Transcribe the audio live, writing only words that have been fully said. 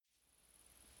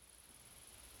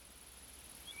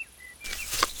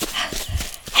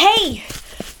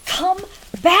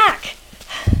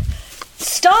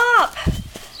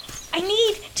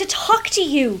talk to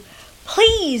you.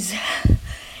 Please.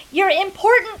 You're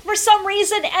important for some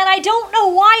reason, and I don't know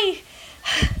why.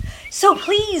 So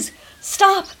please,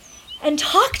 stop and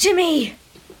talk to me.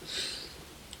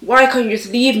 Why can't you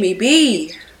just leave me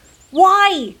be?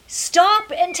 Why?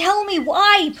 Stop and tell me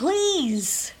why,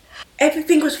 please.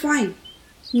 Everything was fine.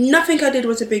 Nothing I did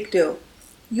was a big deal.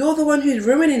 You're the one who's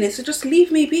ruining it, so just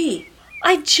leave me be.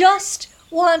 I just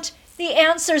want the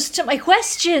answers to my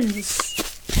questions.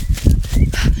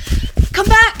 Come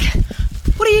back!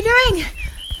 What are you doing?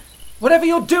 Whatever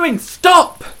you're doing,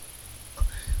 stop!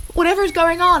 Whatever is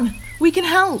going on, we can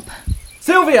help.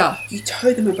 Sylvia! You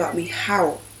told them about me.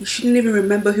 How? You shouldn't even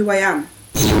remember who I am.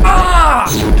 Ah!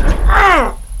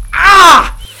 Ah!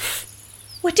 Ah!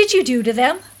 What did you do to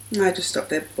them? I just stopped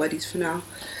their bodies for now.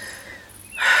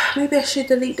 Maybe I should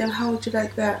delete them. How would you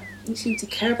like that? You seem to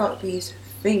care about these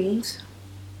things.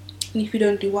 And if you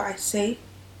don't do what I say,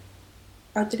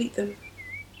 I'll delete them.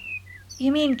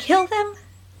 You mean kill them?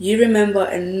 You remember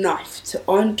enough to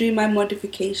undo my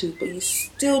modifications, but you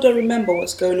still don't remember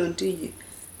what's going on, do you?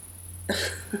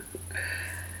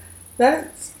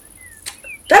 That's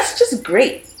just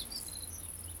great.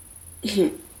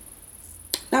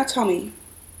 Now tell me,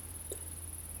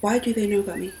 why do they know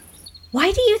about me?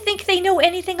 Why do you think they know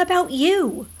anything about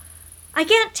you? I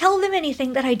can't tell them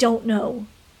anything that I don't know.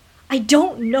 I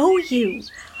don't know you.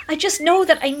 I just know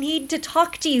that I need to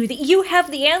talk to you, that you have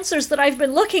the answers that I've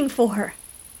been looking for.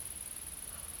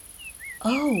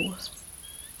 Oh.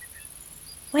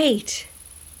 Wait.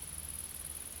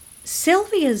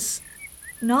 Sylvia's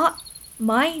not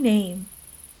my name.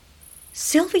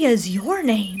 Sylvia is your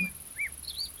name.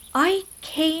 I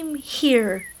came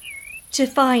here to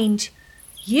find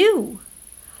you.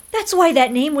 That's why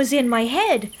that name was in my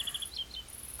head.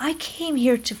 I came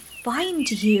here to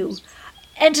find you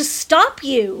and to stop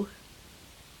you.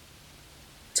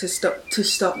 To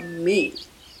stop me.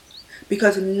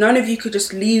 Because none of you could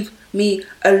just leave me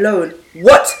alone.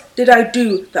 What did I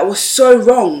do that was so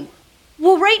wrong?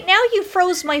 Well, right now you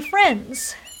froze my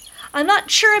friends. I'm not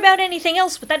sure about anything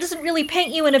else, but that doesn't really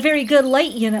paint you in a very good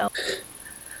light, you know.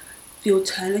 The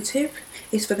alternative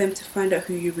is for them to find out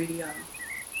who you really are.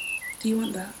 Do you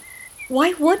want that?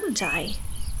 Why wouldn't I?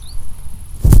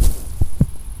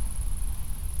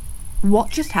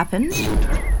 What just happened?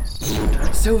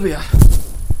 Sylvia,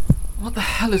 what the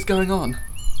hell is going on?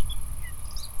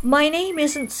 My name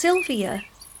isn't Sylvia.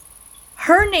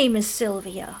 Her name is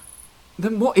Sylvia.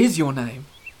 Then what is your name?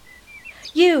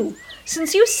 You,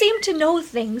 since you seem to know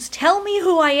things, tell me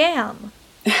who I am.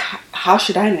 How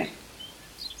should I know?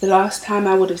 The last time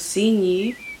I would have seen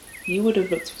you, you would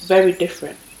have looked very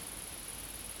different.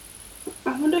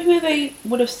 I wonder who they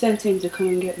would have sent in to come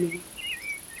and get me.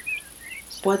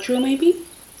 Bodrill, maybe?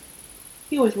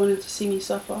 He always wanted to see me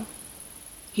suffer.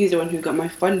 He's the one who got my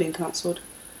funding cancelled.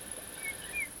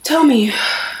 Tell me,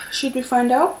 should we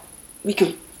find out? We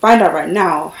can find out right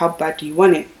now. How bad do you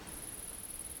want it?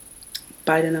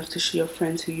 Bad enough to show your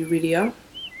friends who you really are?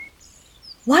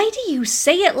 Why do you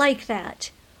say it like that?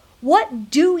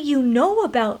 What do you know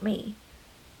about me?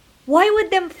 Why would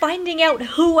them finding out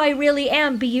who I really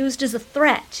am be used as a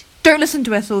threat? Don't listen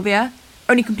to her, Sylvia.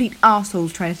 Only complete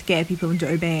arseholes trying to scare people into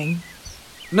obeying.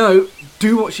 No,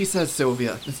 do what she says,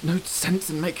 Sylvia. There's no sense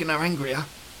in making her angrier.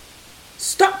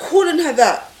 Stop calling her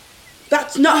that.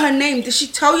 That's not her name. Did she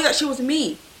tell you that she was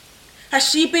me? Has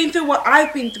she been through what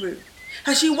I've been through?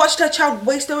 Has she watched her child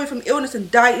waste away from illness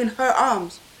and die in her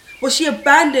arms? Was she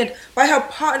abandoned by her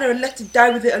partner and left to die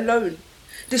with it alone?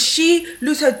 Did she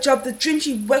lose her job, the dream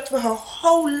she worked for her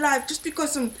whole life, just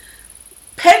because some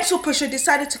pencil pusher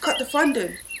decided to cut the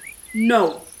funding?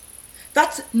 No.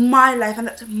 That's my life and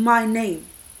that's my name.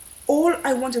 All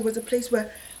I wanted was a place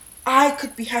where I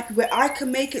could be happy, where I could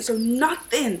make it so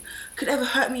nothing could ever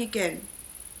hurt me again.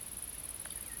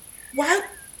 Why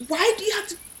do you have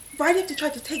to try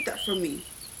to take that from me?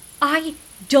 I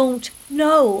don't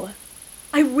know.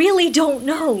 I really don't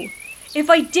know. If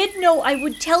I did know, I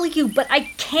would tell you, but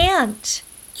I can't.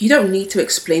 You don't need to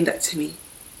explain that to me.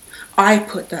 I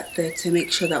put that there to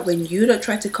make sure that when you don't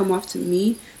try to come after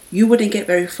me, you wouldn't get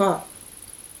very far.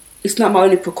 It's not my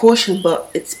only precaution,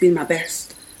 but it's been my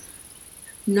best.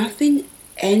 Nothing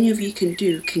any of you can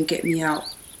do can get me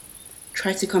out.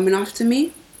 Try to come in after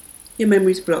me, your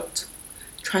memory's blocked.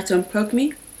 Try to unplug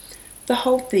me, the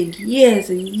whole thing, years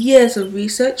and years of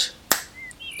research,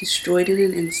 destroyed in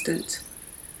an instant.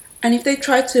 And if they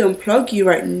try to unplug you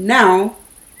right now,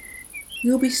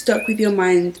 you'll be stuck with your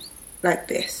mind like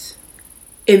this,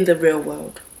 in the real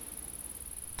world.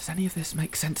 Does any of this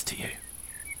make sense to you?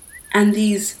 And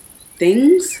these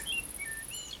things,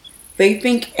 they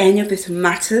think any of this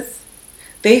matters.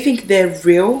 They think they're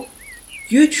real.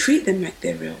 You treat them like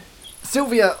they're real.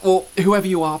 Sylvia, or whoever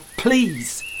you are,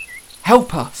 please,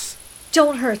 help us.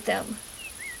 Don't hurt them.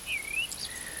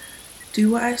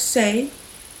 Do what I say,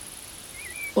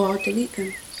 or I'll delete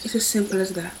them. It's as simple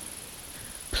as that.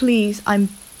 Please, I'm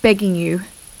begging you.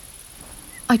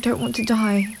 I don't want to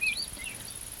die.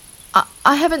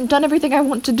 I haven't done everything I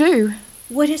want to do.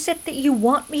 What is it that you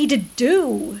want me to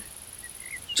do?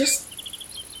 Just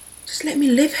let me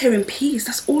live here in peace.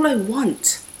 That's all I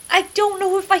want. I don't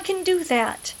know if I can do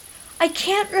that. I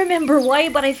can't remember why,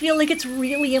 but I feel like it's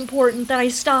really important that I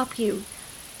stop you.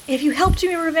 If you helped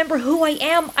me remember who I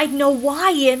am, I'd know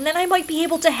why, and then I might be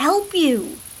able to help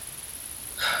you.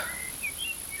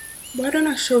 Why don't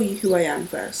I show you who I am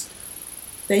first?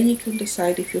 Then you can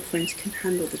decide if your friends can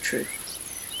handle the truth.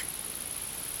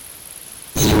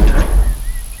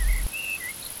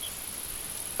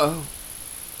 Oh.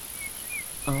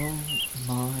 Oh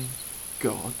my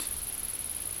God.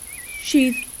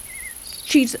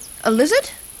 She's a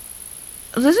lizard?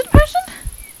 A lizard person?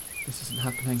 This isn't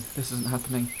happening. This isn't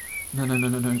happening. No,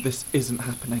 this isn't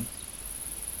happening.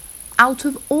 Out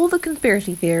of all the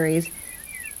conspiracy theories,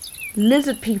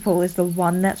 lizard people is the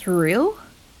one that's real?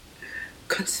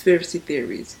 Conspiracy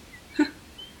theories.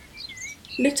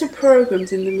 Little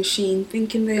programs in the machine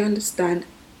thinking they understand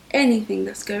anything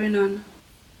that's going on.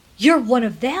 You're one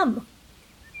of them.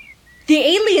 The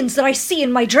aliens that I see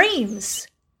in my dreams.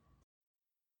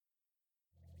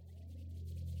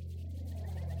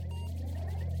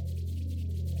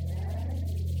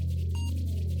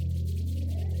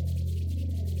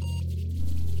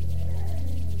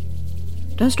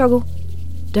 Don't struggle.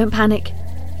 Don't panic.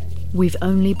 We've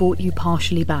only brought you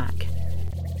partially back.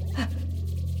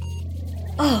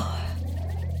 Oh.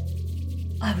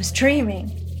 I was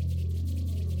dreaming.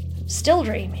 I'm still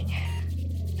dreaming.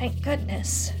 Thank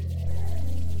goodness.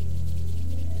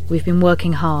 We've been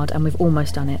working hard and we've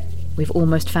almost done it. We've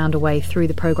almost found a way through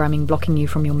the programming blocking you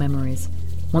from your memories.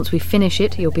 Once we finish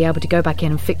it, you'll be able to go back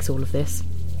in and fix all of this.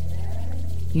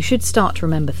 You should start to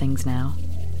remember things now.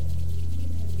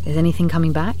 Is anything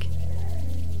coming back?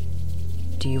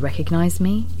 Do you recognise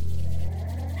me?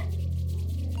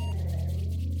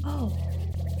 Oh,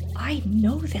 I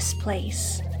know this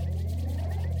place.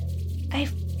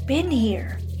 I've been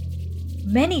here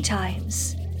many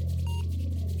times.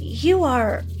 You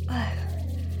are...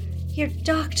 you're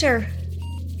Dr.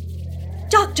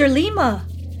 Lima!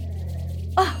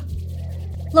 Oh,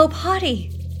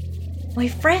 Lophati, my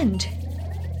friend.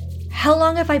 How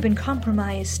long have I been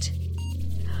compromised?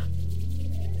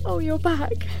 Oh, you're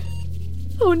back.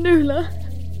 Oh, Nula.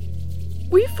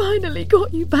 We finally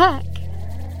got you back.